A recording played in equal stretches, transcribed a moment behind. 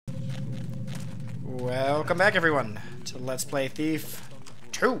Welcome back, everyone, to Let's Play Thief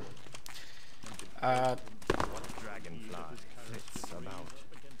 2. Wow.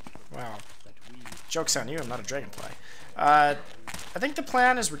 Joke's on you, I'm not a dragonfly. I think the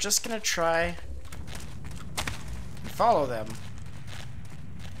plan is we're just gonna try and follow them.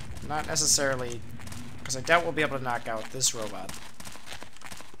 Not necessarily, because I doubt we'll be able to knock out this robot.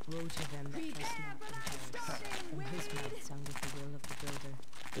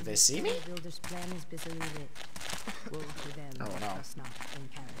 Did they see me? Oh no.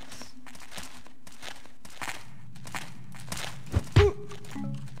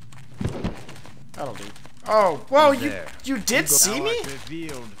 That'll do. Oh, whoa, you did see me?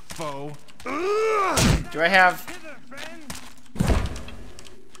 Do I have...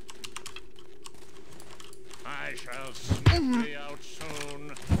 I shall snuff thee out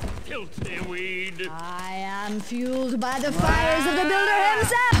soon, filthy weed. I am fueled by the fires of the builder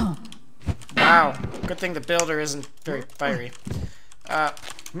himself. Wow, good thing the builder isn't very fiery.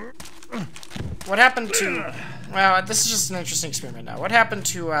 What happened to... Well, this is just an interesting experiment now. What happened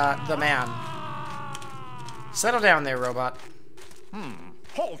to, the man? Settle down there, robot.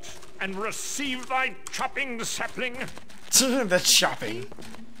 Halt and receive thy chopping sapling. The chopping.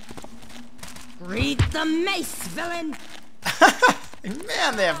 Read the mace, villain.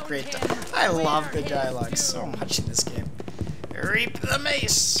 Man, they have great dialogue. I love the dialogue so much in this game. Reap the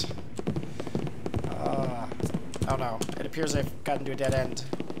mace. Oh no, it appears I've gotten to a dead end.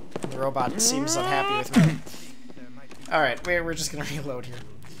 The robot seems unhappy with me. Alright, we're just gonna reload here.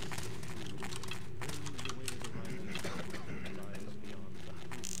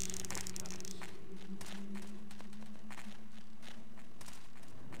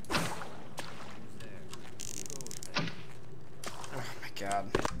 Oh my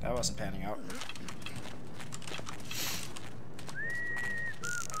god, that wasn't panning out.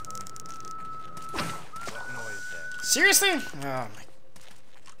 Seriously? Oh my...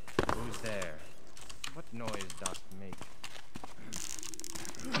 Who's there? What noise doth make?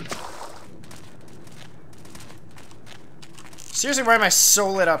 Seriously, why am I so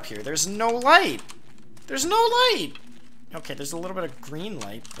lit up here? There's no light! There's no light! Okay, there's a little bit of green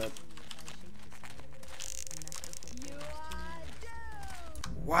light, but...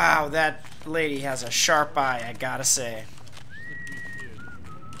 Wow, that lady has a sharp eye, I gotta say.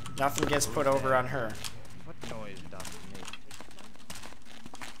 Nothing gets put over on her. What noise doth make?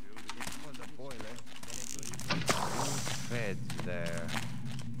 Was a boiler. Feds there.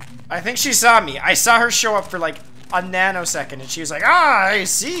 I think she saw me. I saw her show up for like a nanosecond, and she was like, "Ah, I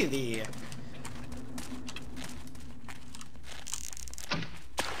see thee."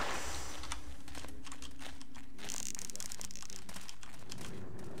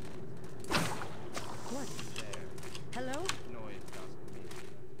 What? Hello? Noise doth make.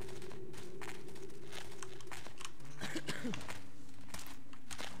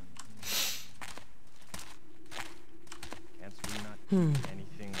 Canst we not do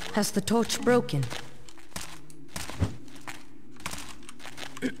anything worth? Has the torch broken?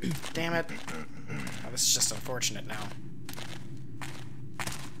 Damn it. Oh, this is just unfortunate now.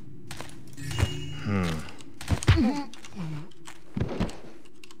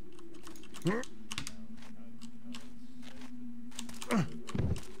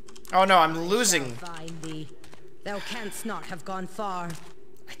 Oh no, I'm losing. Find thee. Thou canst not have gone far.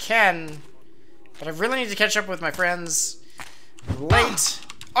 I can, but I really need to catch up with my friends. I'm late.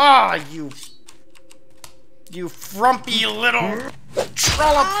 Ah, you frumpy little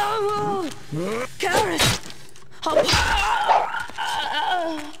trollop. Gareth!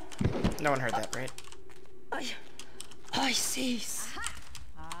 No one heard that, right? I cease.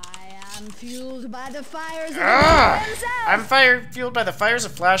 I am fueled by the fires of the Ah! builder himself. I'm fueled by the fires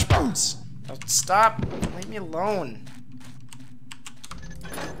of flash bombs. Don't stop. Leave me alone.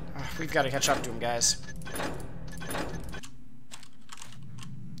 Oh, we've got to catch up to him, guys.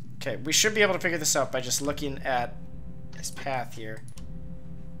 Okay, we should be able to figure this out by just looking at his path here.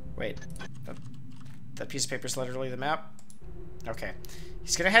 Wait. That piece of paper is literally the map? Okay.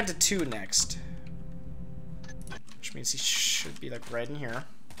 He's gonna head to 2 next. Which means he should be, like, right in here.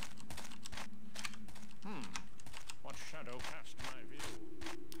 What shadow cast my view?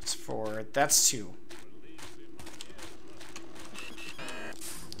 That's 4. That's 2.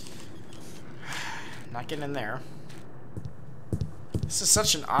 Not getting in there. This is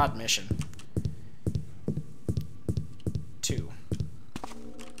such an odd mission. 2.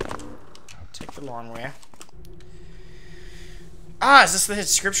 Take the long way. Ah, is this the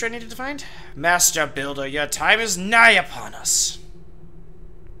scripture I needed to find? Master Builder, your time is nigh upon us.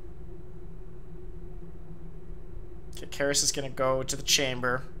 Okay, Karis is gonna go to the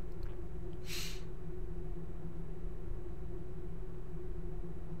chamber.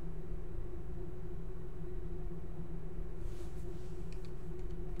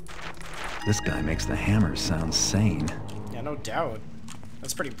 This guy makes the hammer sound sane. Yeah, no doubt.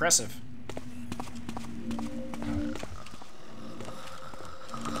 That's pretty impressive.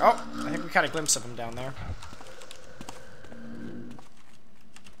 Oh, I think we caught a glimpse of him down there.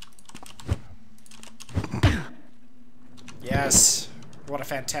 Yes. What a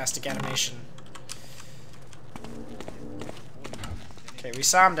fantastic animation. Okay, we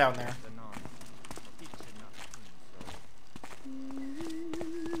saw him down there.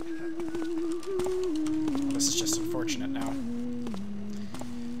 This is just unfortunate now.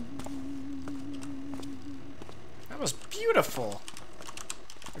 That was beautiful.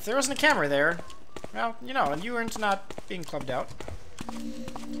 If there wasn't a camera there, well, you know, and you weren't not being clubbed out.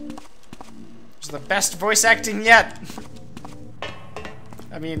 It was the best voice acting yet.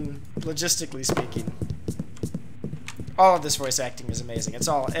 I mean, logistically speaking. All of this voice acting is amazing. It's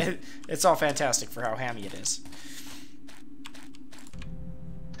all fantastic for how hammy it is.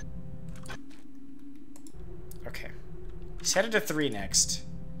 Okay. He's headed to 3 next.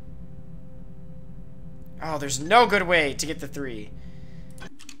 Oh, there's no good way to get the 3.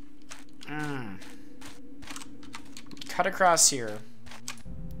 Cut across here.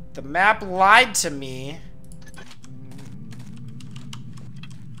 The map lied to me.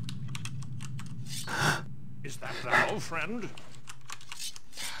 Is that thou, friend?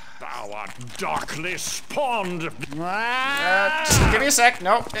 Thou art darkly spawned. Just give me a sec.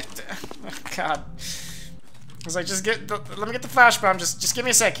 Nope. Oh, God. I was like, let me get the flash bomb. Just give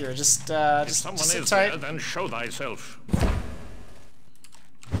me a sec here. Just Someone sit is tight. there, then show thyself.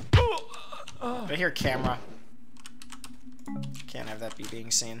 I hear camera. Can't have that be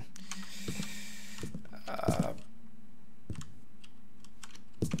being seen. Oh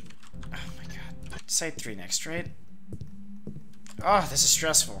my god. Site 3 next, right? Oh, this is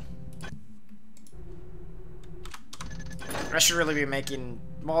stressful. I should really be making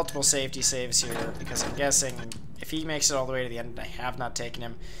multiple safety saves here, because I'm guessing if he makes it all the way to the end and I have not taken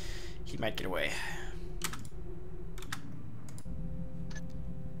him, he might get away.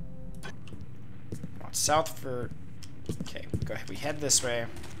 South for... Okay, go ahead. We head this way.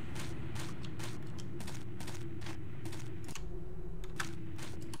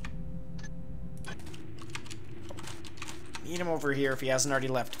 Meet him over here if he hasn't already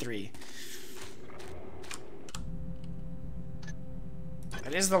left 3.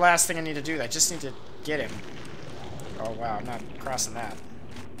 That is the last thing I need to do. I just need to get him. Oh wow, I'm not crossing that.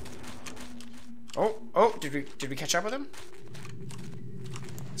 Oh, did we catch up with him?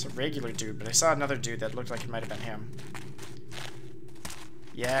 It's a regular dude, but I saw another dude that looked like it might have been him.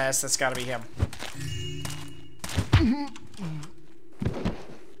 Yes, that's gotta be him.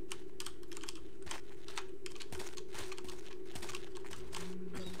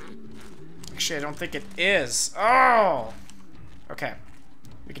 Actually, I don't think it is. Oh! Okay.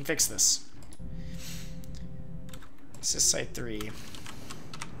 We can fix this. This is Site 3.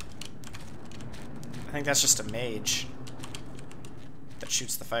 I think that's just a mage that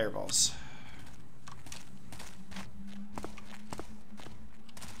shoots the fireballs.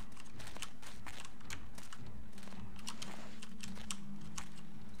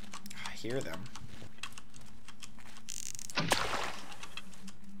 I hear them.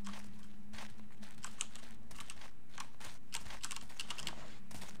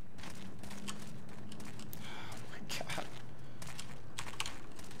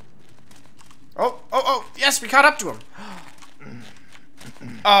 Oh, yes, we caught up to him.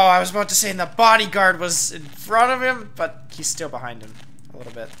 Oh, I was about to say, and the bodyguard was in front of him, but he's still behind him a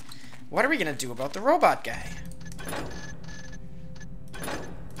little bit. What are we gonna do about the robot guy?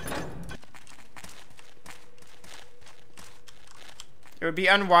 It would be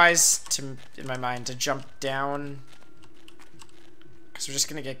unwise to, in my mind, to jump down, because we're just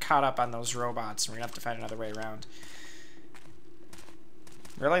gonna get caught up on those robots, and we're gonna have to find another way around.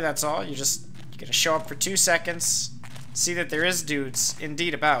 Really, that's all? You're gonna show up for 2 seconds, see that there is dudes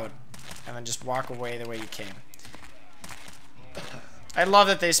indeed about, and then just walk away the way you came. I love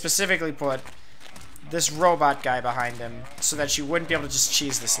that they specifically put this robot guy behind him so that you wouldn't be able to just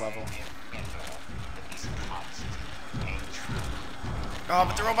cheese this level. Oh,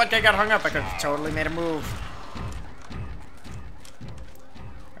 but the robot guy got hung up. I could have totally made a move.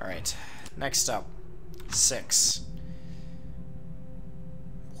 Alright, next up. 6.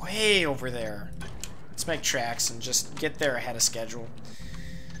 Way over there. Let's make tracks and just get there ahead of schedule.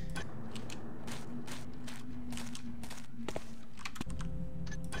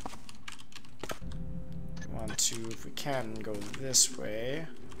 Want to, if we can, go this way.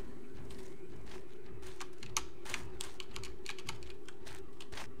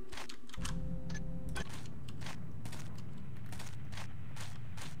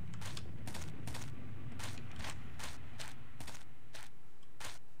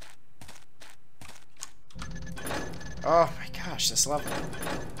 Oh my gosh, this level.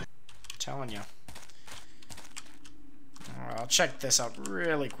 I'm telling you. I'll check this out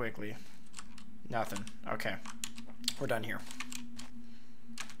really quickly. Nothing. Okay. We're done here.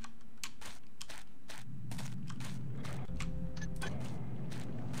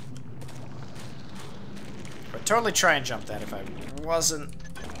 I'd totally try and jump that if I wasn't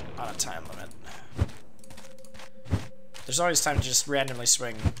on a time limit. There's always time to just randomly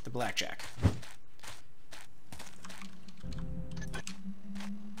swing the blackjack.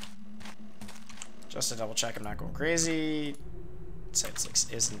 Just to double check I'm not going crazy. Site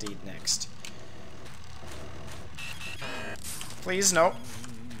 6 is indeed next. Please, nope.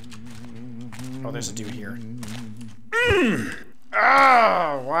 Oh, there's a dude here.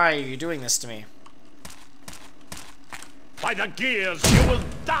 Oh, why are you doing this to me? By the gears, you will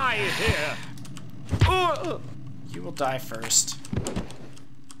die here! You will die first.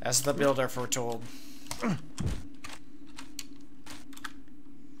 As the builder foretold.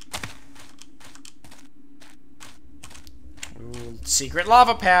 Ooh, secret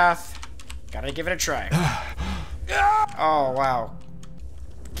lava path. Gotta give it a try. Oh, wow.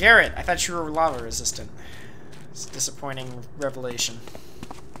 Garrett, I thought you were lava resistant. It's a disappointing revelation.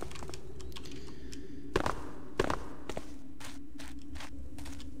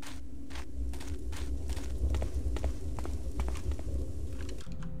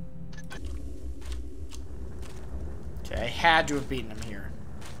 Okay, I had to have beaten him here.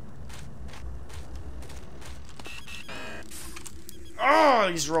 Oh,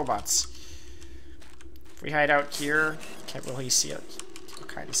 these robots. If we hide out here, will he see us? He'll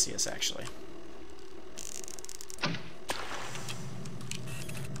kind of see us, actually.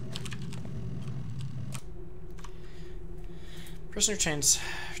 Person returns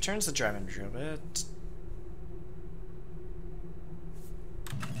the drive inventory a bit.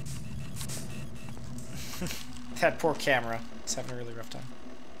 That poor camera. He's having a really rough time.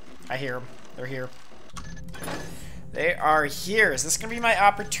 I hear them. They're here. They are here. Is this going to be my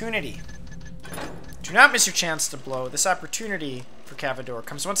opportunity? Do not miss your chance to blow. This opportunity for Cavador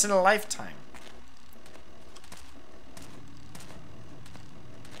comes once in a lifetime.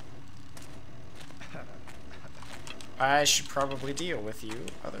 I should probably deal with you.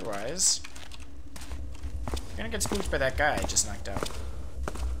 Otherwise, you're going to get spooked by that guy I just knocked out.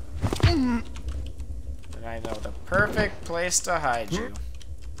 And I know the perfect place to hide you.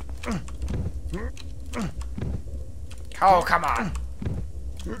 Oh, come on!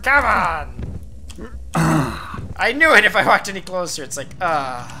 Come on! I knew it if I walked any closer. It's like,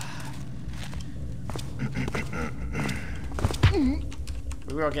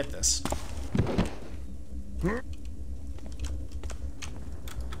 we will get this.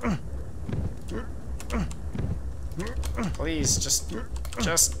 Please, just...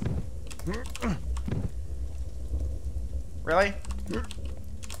 Really?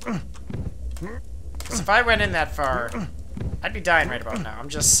 Because if I went in that far, I'd be dying right about now. I'm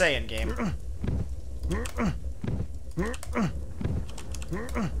just saying, game.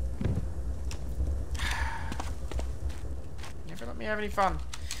 Never let me have any fun.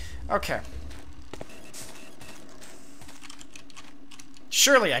 Okay.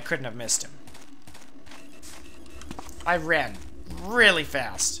 Surely I couldn't have missed him. I ran really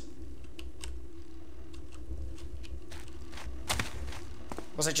fast.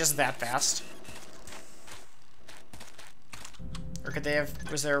 Was it just that fast? Or could they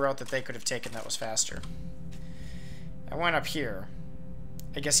have... Was there a route that they could have taken that was faster? I went up here.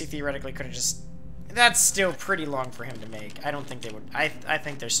 I guess he theoretically could have just... That's still pretty long for him to make. I don't think they would... I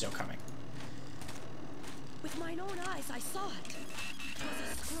think they're still coming. With mine own eyes, I saw it. It was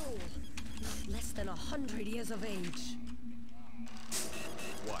a scroll, not less than 100 years of age.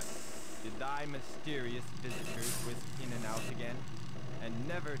 What? Did thy mysterious visitors whisk in and out again? And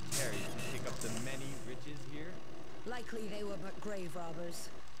never tarried to pick up the many riches here? Likely they were but grave robbers,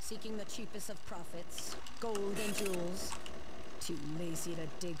 seeking the cheapest of profits, gold and jewels. Too lazy to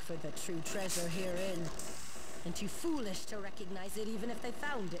dig for the true treasure herein, and too foolish to recognize it even if they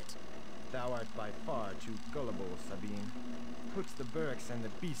found it. Thou art by far too gullible, Sabine. Twixt the barracks and the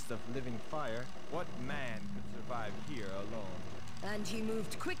beasts of living fire, what man could survive here alone? And he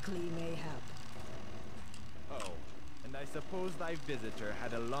moved quickly, mayhap. Oh, and I suppose thy visitor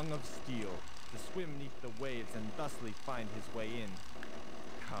had a lung of steel to swim neath the waves and thusly find his way in.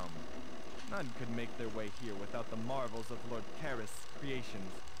 Come, none could make their way here without the marvels of Lord Karis'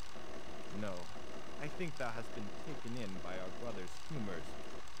 creations. No, I think thou hast been taken in by our brother's humors.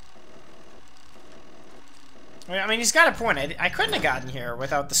 I mean, he's got a point. I couldn't have gotten here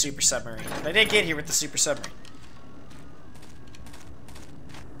without the super submarine. But I did get here with the super submarine.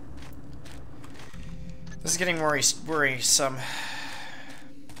 This is getting worrisome.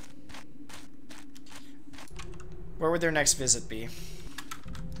 Where would their next visit be?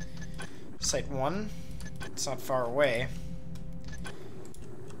 Site 1? It's not far away.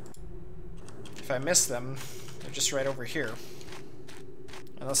 If I miss them, they're just right over here.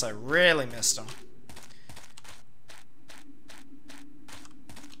 Unless I really missed them.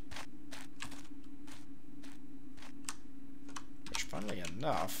 Which, funnily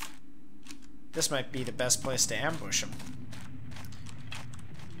enough, this might be the best place to ambush them.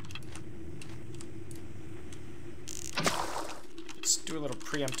 Let's do a little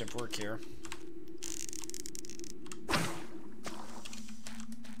preemptive work here.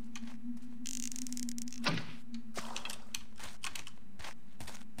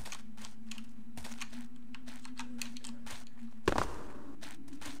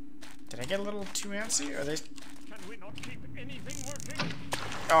 Did I get a little too antsy? Are they... Can we not keep anything working?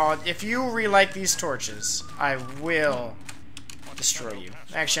 Oh, if you relight these torches, I will destroy you.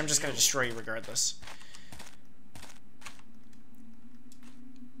 Actually, I'm just gonna destroy you regardless.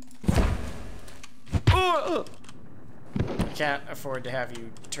 I can't afford to have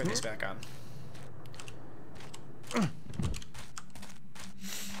you turn these back on.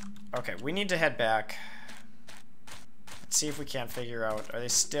 Okay, we need to head back. Let's see if we can't figure out. Are they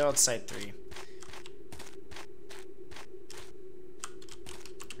still at Site 3?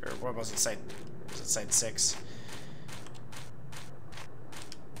 Or what was it? Was it Site 6?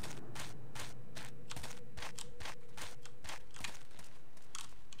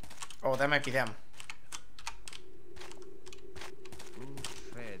 Oh, that might be them.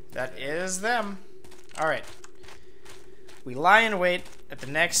 That is them. Alright. We lie in wait at the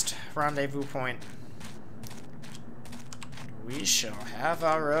next rendezvous point. We shall have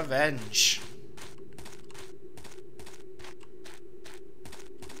our revenge.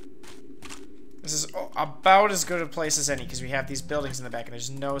 This is about as good a place as any because we have these buildings in the back and there's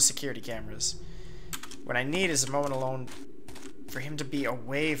no security cameras. What I need is a moment alone for him to be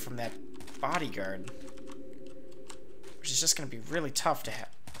away from that bodyguard. Which is just going to be really tough to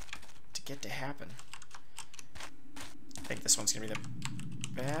get to happen. I think this one's going to be the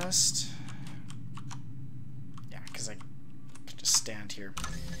best. Yeah, because I can just stand here.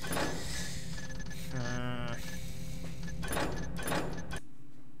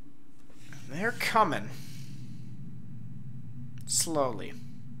 They're coming. Slowly.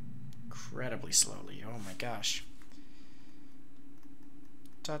 Incredibly slowly. Oh my gosh.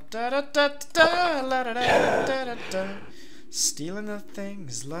 Da da da da da la da da da da da. Stealing the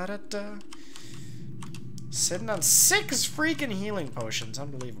things, la da da. Sitting on 6 freaking healing potions,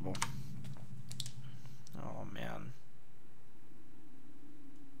 unbelievable. Oh man.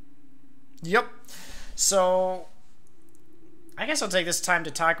 Yep. So I guess I'll take this time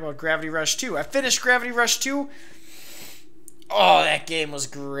to talk about Gravity Rush 2. I finished Gravity Rush 2. Oh, that game was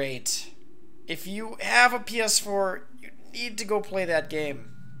great. If you have a PS4, you need to go play that game.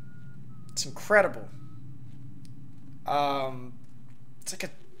 It's incredible. It's like a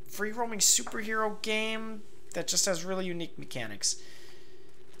free-roaming superhero game that just has really unique mechanics.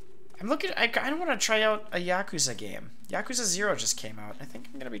 I kind of want to try out a Yakuza game. Yakuza 0 just came out. I think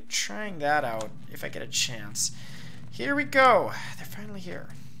I'm going to be trying that out if I get a chance. Here we go. They're finally here.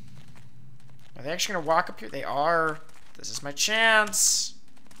 Are they actually going to walk up here? They are. This is my chance.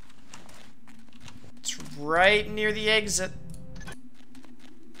 It's right near the exit.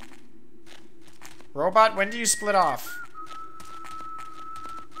 Robot, when do you split off?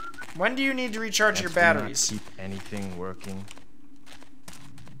 When do you need to recharge your batteries? Keep anything working.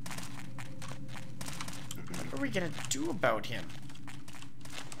 What are we gonna do about him?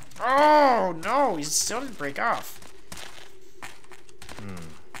 Oh no, he still didn't break off.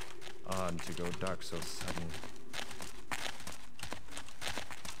 Odd to go dark so sudden.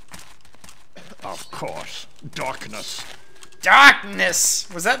 Of course. Darkness. Darkness!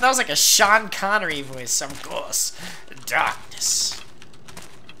 That was like a Sean Connery voice, of course. Darkness.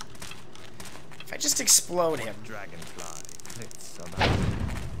 If I just explode him. Dragonfly. It's somehow.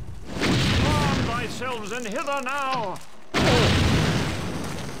 Arm thyself and hither now.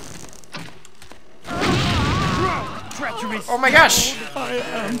 Treachery. Oh my gosh! I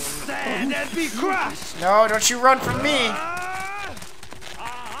am stand and be crushed. No, don't you run from me!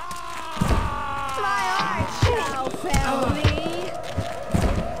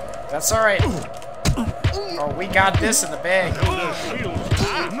 That's alright. Oh, we got this in the bag.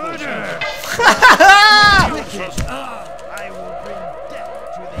 Murder. I will bring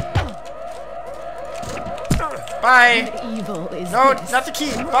death to the Bye! Evil is No, this. not the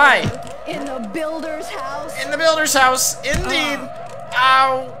key. Bye! In the builder's house. In the builder's house, indeed!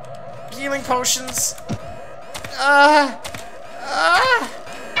 Ow! Healing potions.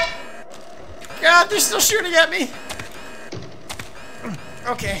 God, they're still shooting at me.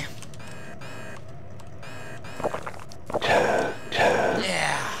 Okay.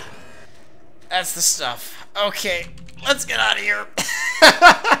 Yeah. That's the stuff. Okay. Let's get out of here.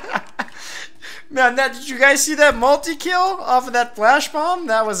 Man, did you guys see that multi-kill off of that flash bomb?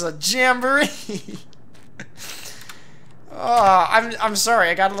 That was a jamboree. Oh, I'm sorry.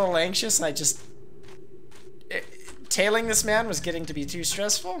 I got a little anxious and I just... tailing this man was getting to be too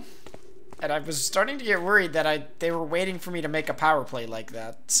stressful. And I was starting to get worried that they were waiting for me to make a power play like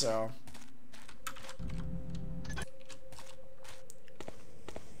that, so...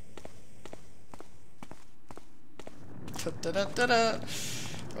 Da-da-da-da-da.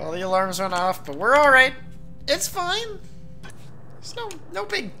 Well, the alarms went off, but we're alright. It's fine. It's no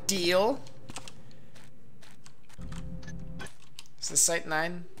big deal. Is this Site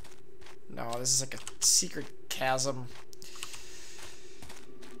 9? No, this is like a secret chasm.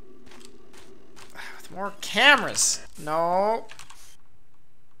 With more cameras. No.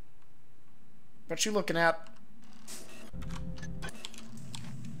 What you looking at?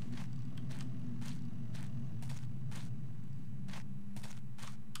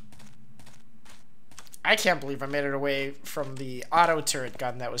 I can't believe I made it away from the auto turret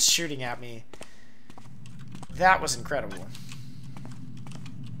gun that was shooting at me. That was incredible.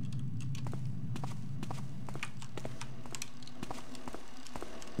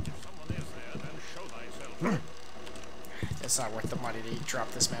 If someone is there, then show thyself. It's not worth the money to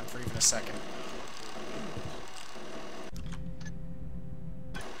drop this man for even a second.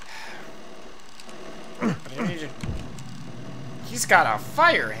 But I need to... He's got a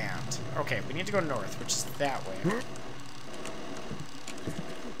fire hand. Okay, we need to go north, which is that way.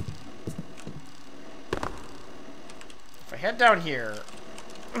 If I head down here...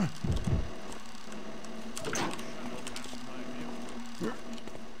 I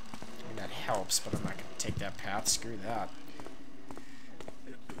mean, that helps, but I'm not going to take that path. Screw that.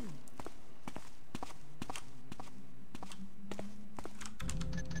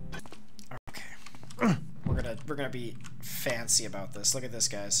 Okay. We're gonna be fancy about this. Look at this,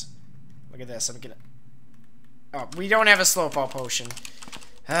 guys. Look at this. I'm gonna... Oh, we don't have a slow fall potion.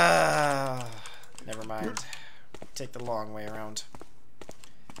 Never mind. Take the long way around.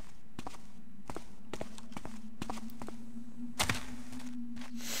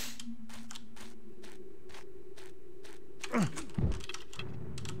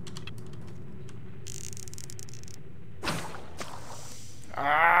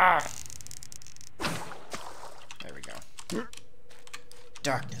 Ah! There we go.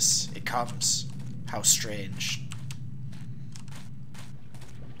 Darkness, it comes. How strange.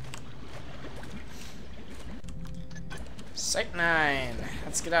 Site 9.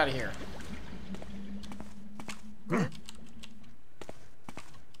 Let's get out of here.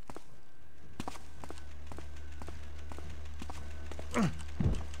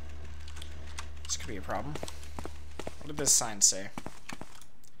 This could be a problem. What did this sign say?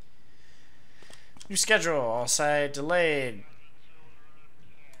 New schedule. All side delayed.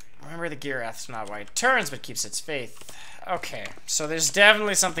 Remember, the Giraff's not why it turns, but keeps its faith. Okay, so there's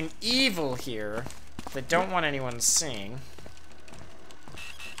definitely something evil here that don't want anyone seeing.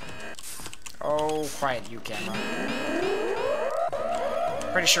 Oh, quiet, you camera.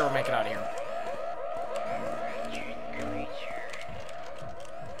 Pretty sure we'll make it out of here.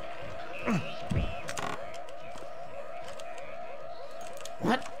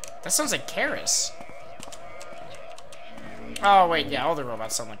 What? That sounds like Karis. Oh, wait, yeah, all the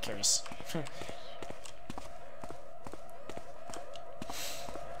robots sound like Karis.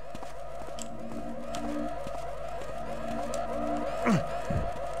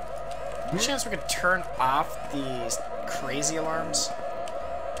 Any chance we could turn off these crazy alarms?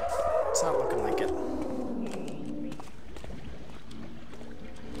 It's not looking like it.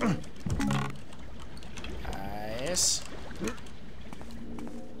 Nice.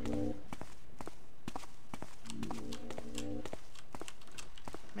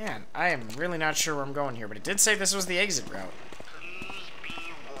 Man, I am really not sure where I'm going here, but it did say this was the exit route. Please be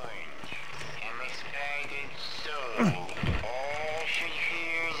warned. Unexpected soul. All should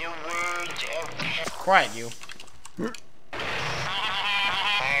hear the words of... Quiet, you. I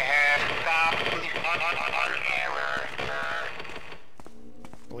have found an error.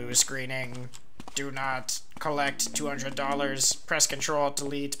 Blue screening. Do not collect $200. Press Control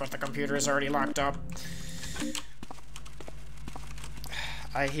Delete, but the computer is already locked up.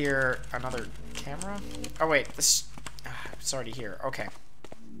 I hear another camera. Oh wait, this. It's already here. Okay.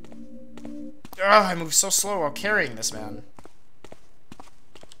 Oh, I move so slow while carrying this man.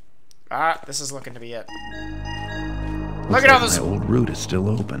 Ah, this is looking to be it. Look at all those... My old route is still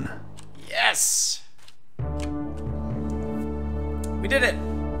open. Yes! We did it!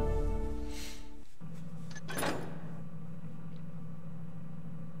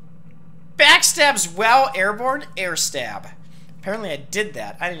 Backstabs while airborne? Air stab. Apparently I did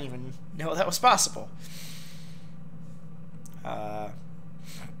that. I didn't even know that was possible.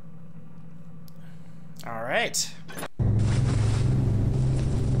 Alright.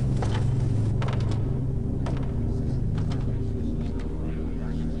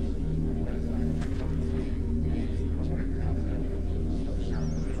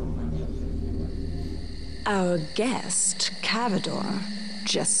 Our guest, Cavador,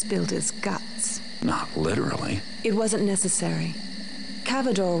 just spilled his guts. Not literally. It wasn't necessary.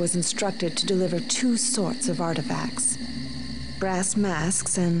 Cavador was instructed to deliver 2 sorts of artifacts. Brass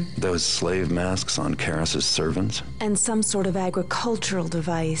masks Those slave masks on Karras's servants? and some sort of agricultural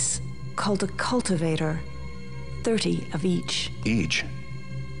device called a cultivator. 30 of each. Each.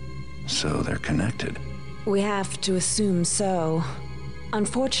 So they're connected. We have to assume so.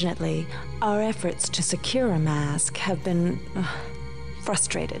 Unfortunately, our efforts to secure a mask have been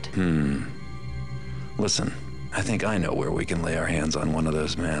frustrated. Listen, I think I know where we can lay our hands on one of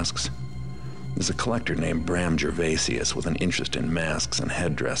those masks. There's a collector named Bram Gervasius with an interest in masks and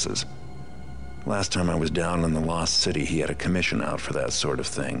headdresses. Last time I was down in the Lost City, he had a commission out for that sort of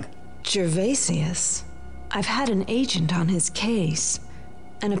thing. Gervasius? I've had an agent on his case,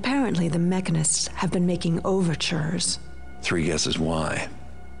 and apparently the mechanists have been making overtures. 3 guesses why.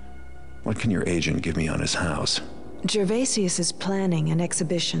 What can your agent give me on his house? Gervasius is planning an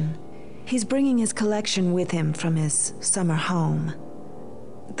exhibition. He's bringing his collection with him from his summer home.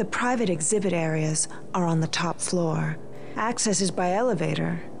 The private exhibit areas are on the top floor. Access is by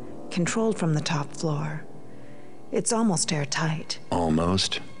elevator, controlled from the top floor. It's almost airtight.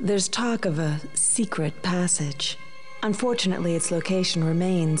 Almost? There's talk of a secret passage. Unfortunately, its location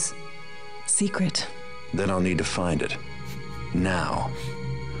remains secret. Then I'll need to find it. Now.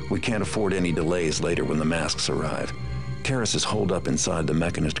 We can't afford any delays later when the masks arrive. Karras is holed up inside the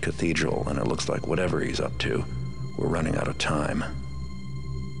Mechanist Cathedral, and it looks like whatever he's up to, we're running out of time.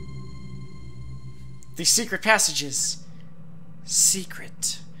 These secret passages.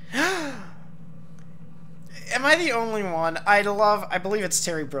 Secret. Am I the only one? I believe it's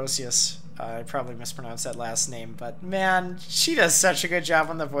Terry Brosius. I probably mispronounced that last name, but man, she does such a good job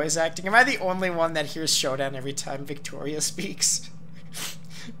on the voice acting. Am I the only one that hears Showdown every time Victoria speaks?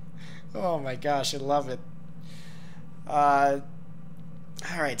 Oh my gosh, I love it. Alright,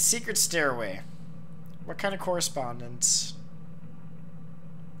 secret stairway. What kind of correspondence?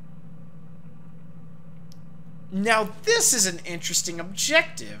 Now this is an interesting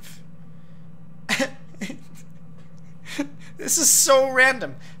objective. This is so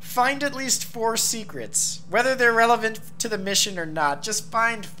random. Find at least 4 secrets. Whether they're relevant to the mission or not, just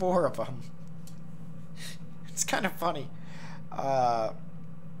find 4 of them. It's kind of funny. There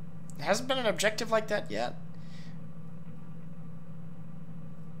hasn't been an objective like that yet.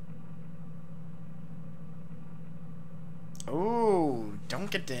 Ooh,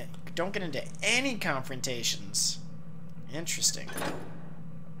 don't get into any confrontations. Interesting.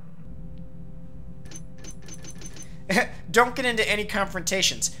 Don't get into any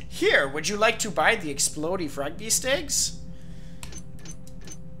confrontations. Here, would you like to buy the explodey frog beast eggs?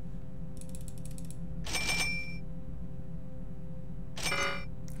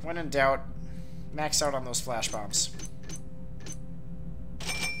 When in doubt, max out on those flash bombs.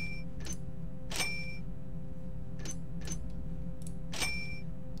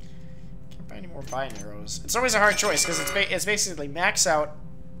 Can't buy any more vine arrows. It's always a hard choice because it's basically max out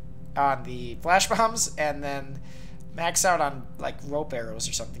on the flash bombs and then max out on like rope arrows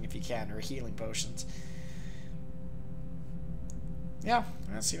or something if you can, or healing potions. Yeah,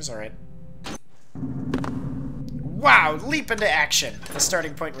 that seems alright. Wow, leap into action. The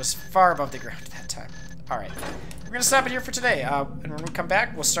starting point was far above the ground that time. Alright, we're gonna stop it here for today. And when we come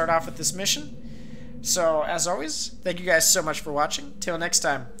back, we'll start off with this mission. So, as always, thank you guys so much for watching. Till next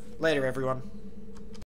time, later everyone.